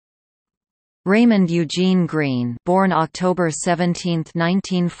Raymond Eugene Greene, born October 17,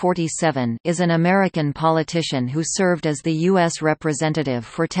 1947, is an American politician who served as the U.S. Representative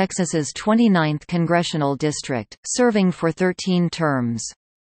for Texas's 29th Congressional District, serving for 13 terms.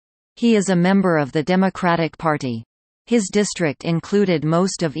 He is a member of the Democratic Party. His district included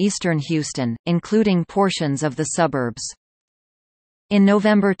most of eastern Houston, including portions of the suburbs. In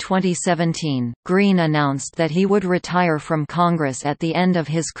November 2017, Greene announced that he would retire from Congress at the end of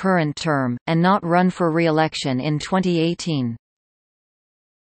his current term, and not run for re-election in 2018.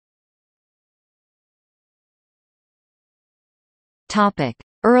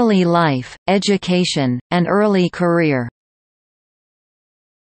 Early life, education, and early career.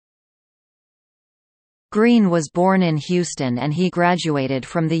 Greene was born in Houston and he graduated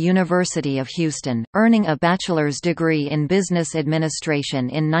from the University of Houston, earning a bachelor's degree in business administration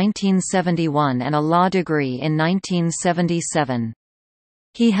in 1971 and a law degree in 1977.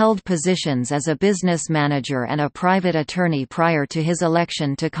 He held positions as a business manager and a private attorney prior to his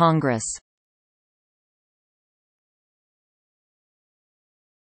election to Congress.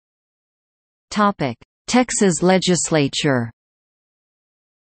 Texas legislature.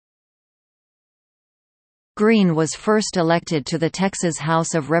 Greene was first elected to the Texas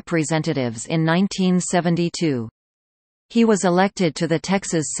House of Representatives in 1972. He was elected to the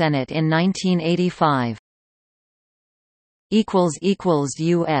Texas Senate in 1985.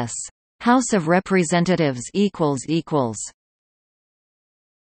 U.S. House of Representatives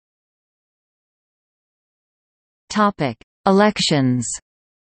Elections.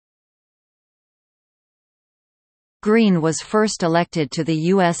 Greene was first elected to the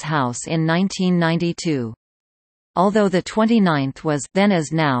U.S. House in 1992. Although the 29th was then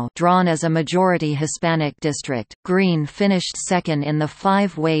as now drawn as a majority Hispanic district, Greene finished second in the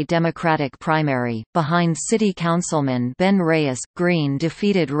five-way Democratic primary, behind City Councilman Ben Reyes. Greene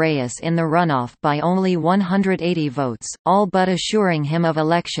defeated Reyes in the runoff by only 180 votes, all but assuring him of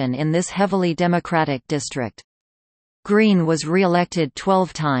election in this heavily Democratic district. Greene was re-elected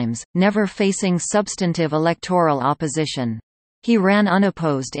 12 times, never facing substantive electoral opposition. He ran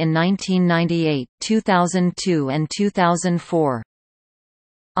unopposed in 1998, 2002 and 2004.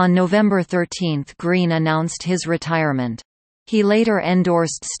 On November 13 Greene announced his retirement. He later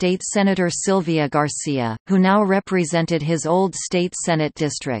endorsed State Senator Sylvia Garcia, who now represented his old state Senate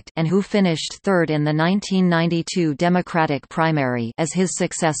district and who finished third in the 1992 Democratic primary, as his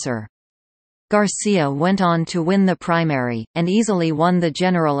successor. Garcia went on to win the primary, and easily won the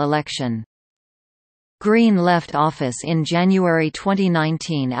general election. Greene left office in January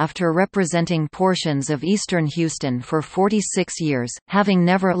 2019 after representing portions of eastern Houston for 46 years, having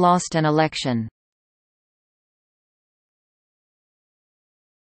never lost an election.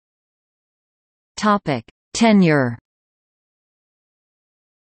 Tenure.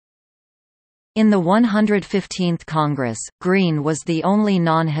 In the 115th Congress, Greene was the only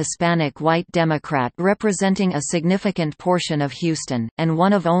non-Hispanic white Democrat representing a significant portion of Houston, and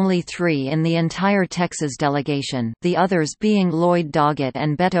one of only three in the entire Texas delegation, the others being Lloyd Doggett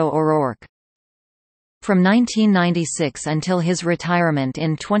and Beto O'Rourke. From 1996 until his retirement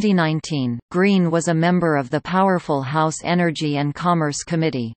in 2019, Greene was a member of the powerful House Energy and Commerce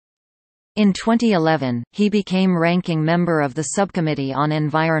Committee. In 2011, he became ranking member of the Subcommittee on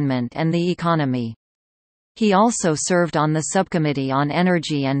Environment and the Economy. He also served on the Subcommittee on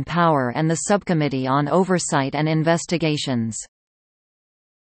Energy and Power and the Subcommittee on Oversight and Investigations.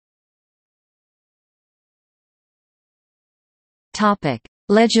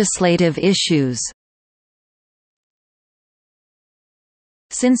 Legislative issues.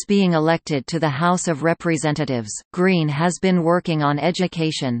 Since being elected to the House of Representatives, Greene has been working on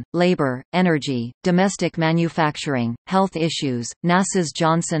education, labor, energy, domestic manufacturing, health issues, NASA's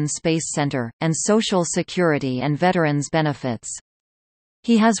Johnson Space Center, and Social Security and veterans benefits.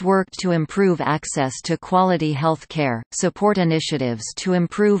 He has worked to improve access to quality health care, support initiatives to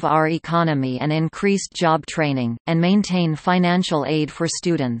improve our economy and increased job training, and maintain financial aid for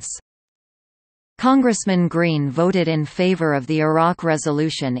students. Congressman Greene voted in favor of the Iraq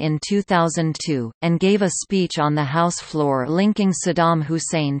resolution in 2002, and gave a speech on the House floor linking Saddam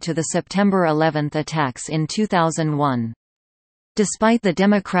Hussein to the September 11 attacks in 2001. Despite the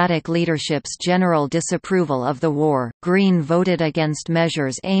Democratic leadership's general disapproval of the war, Greene voted against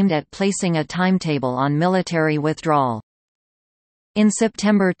measures aimed at placing a timetable on military withdrawal. In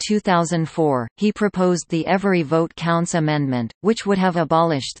September 2004, he proposed the Every Vote Counts Amendment, which would have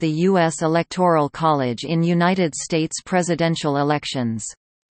abolished the U.S. Electoral College in United States presidential elections.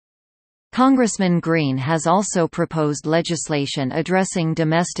 Congressman Greene has also proposed legislation addressing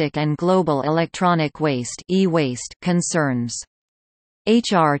domestic and global electronic waste (e-waste) concerns.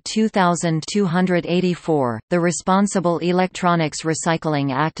 H.R. 2284, the Responsible Electronics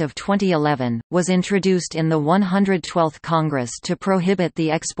Recycling Act of 2011, was introduced in the 112th Congress to prohibit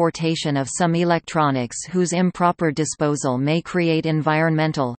the exportation of some electronics whose improper disposal may create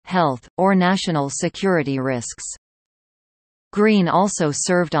environmental, health, or national security risks. Green also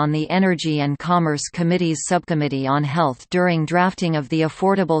served on the Energy and Commerce Committee's Subcommittee on Health during drafting of the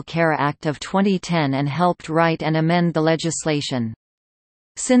Affordable Care Act of 2010 and helped write and amend the legislation.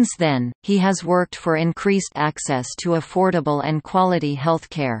 Since then, he has worked for increased access to affordable and quality health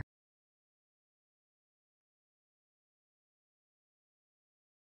care.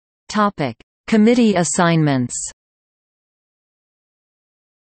 Committee assignments.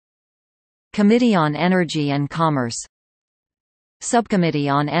 Committee on Energy and Commerce, Subcommittee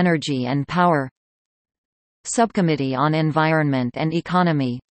on Energy and Power, Subcommittee on Environment and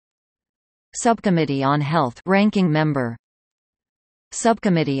Economy, Subcommittee on Health, ranking member,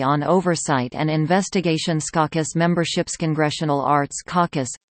 Subcommittee on Oversight and Investigations, Caucus memberships, Congressional Arts Caucus,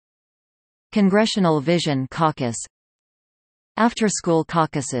 Congressional Vision Caucus, After-School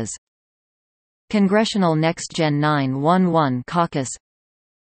Caucuses, Congressional Next Gen 911 Caucus,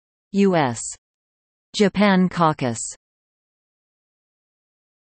 U.S. Japan Caucus.